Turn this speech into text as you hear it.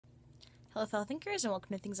Hello fellow thinkers and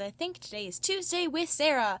welcome to Things I Think. Today is Tuesday with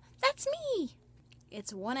Sarah. That's me!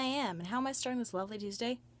 It's 1 a.m. and how am I starting this lovely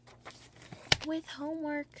Tuesday? With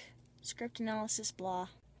homework, script analysis, blah.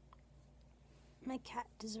 My cat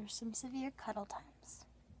deserves some severe cuddle times.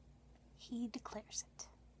 He declares it.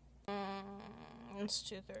 It's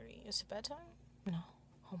 2:30. Is it bedtime? No.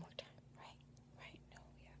 Homework time. Right. No,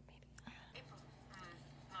 yeah, maybe.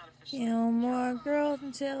 Gilmore Girls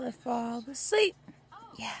until I fall asleep.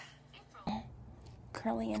 Yeah.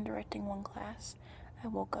 Currently in directing one class. I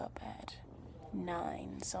woke up at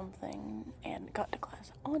 9 something and got to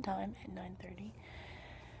class on time at 9:30.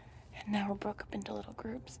 And now we're broke up into little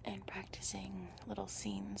groups and practicing little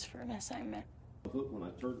scenes for an assignment. When I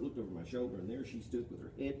looked over my shoulder, and there she stood with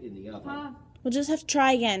her head in the oven. We'll just have to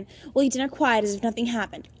try again. We'll eat dinner quiet as if nothing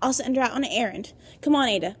happened. I'll send her out on an errand. Come on,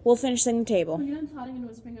 Ada. We'll finish setting the table. We're going to Totting and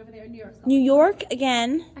Whispering over there in New York. New York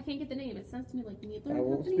again? I can't get the name. It sounds to me like Needler. I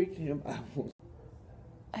won't speak to him.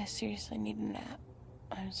 I seriously need a nap.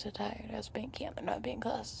 I'm so tired. I was being camp and not being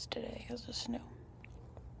classes today because of snow.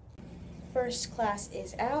 First class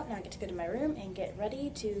is out. Now I get to go to my room and get ready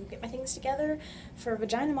to get my things together for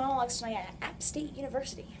vagina monologues tonight at App State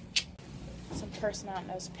University. Some person I don't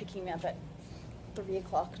know is picking me up at 3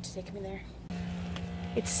 o'clock to take me there.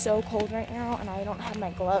 It's so cold right now and I don't have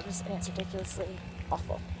my gloves and it's ridiculously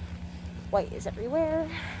awful. White is everywhere.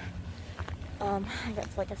 I got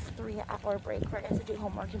like a 3-hour break where I have to do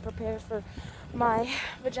homework and prepare for my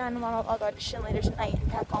vagina monologue audition later tonight and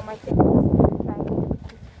pack all my things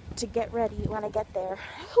to get ready when I get there.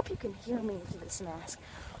 I hope you can hear me through this mask.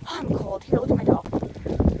 Oh, I'm cold. Here, look at my dog.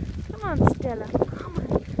 Come on, Stella. Come on.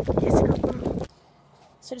 Yes, girl.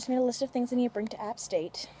 So I just made a list of things I need to bring to App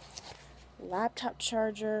State. Laptop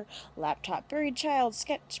charger, laptop buried child,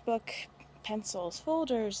 sketchbook, pencils,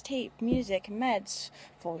 folders, tape, music, meds,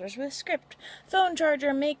 folders with script, phone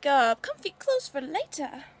charger, makeup, comfy clothes for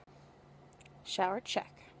later. Shower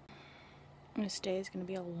check. This day is going to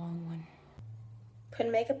be a long one.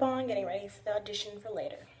 Putting makeup on, getting ready for the audition for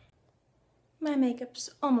later. My makeup's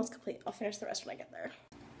almost complete. I'll finish the rest when I get there.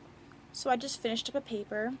 So I just finished up a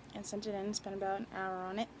paper and sent it in and spent about an hour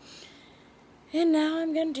on it. And now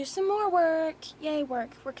I'm going to do some more work. Yay,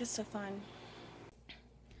 work. Work is so fun.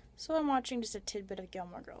 So I'm watching just a tidbit of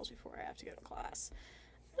Gilmore Girls before I have to go to class.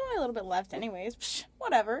 There's only a little bit left anyways. Psh,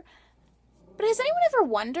 whatever. But has anyone ever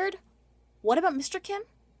wondered, what about Mr. Kim?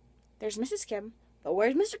 There's Mrs. Kim, but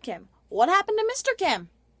where's Mr. Kim? What happened to Mr. Kim?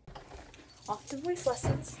 Off to voice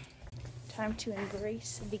lessons. Time to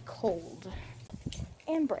embrace the cold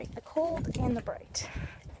and bright. The cold and the bright.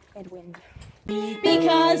 And wind.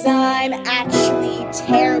 Because I'm actually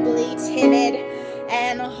terribly timid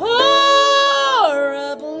and horribly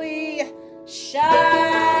shy.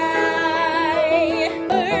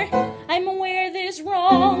 I'm aware that it's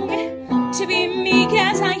wrong to be meek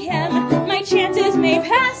as I am. My chances may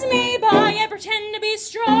pass me by. I pretend to be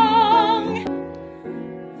strong.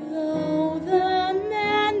 Though the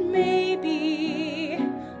man may be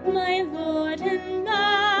my Lord and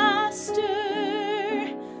Master,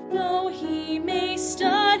 though he may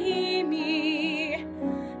study me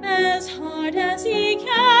as hard as he can,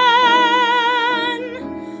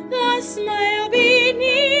 the smile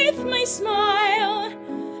beneath my smile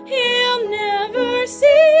he'll never see.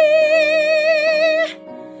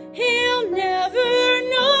 He'll never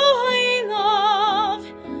know I love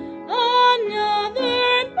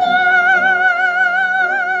another man.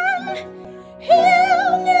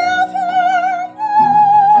 He'll never know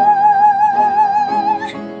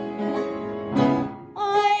I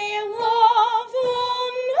love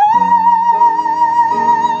another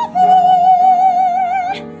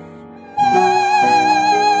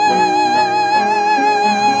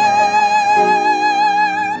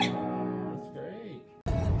man. That's great.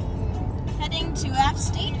 Heading to App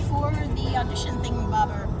State for the audition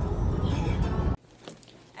thingamabobber.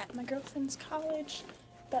 At my girlfriend's college,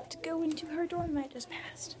 about to go into her dorm that I just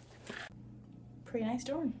passed. Pretty nice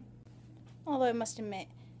dorm. Although I must admit,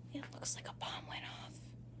 it looks like a bomb went off.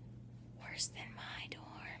 Worse than my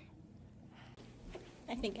dorm.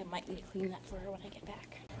 I think I might need to clean that for her when I get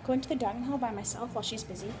back. Going to the dining hall by myself while she's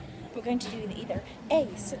busy. I'm going to do either A,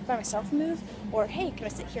 sit by myself move, or hey, can I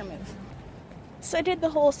sit here move? So I did the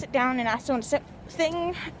whole sit down and ask someone to sit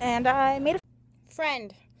thing, and I made a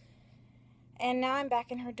friend. And now I'm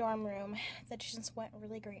back in her dorm room. The auditions went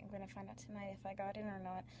really great. I'm going to find out tonight if I got in or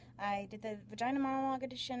not. I did the vagina monologue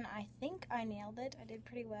audition. I think I nailed it. I did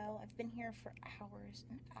pretty well. I've been here for hours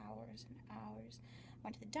and hours and hours.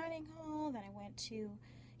 Went to the dining hall, then I went to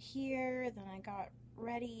here, then I got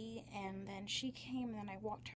ready, and then she came, and then I walked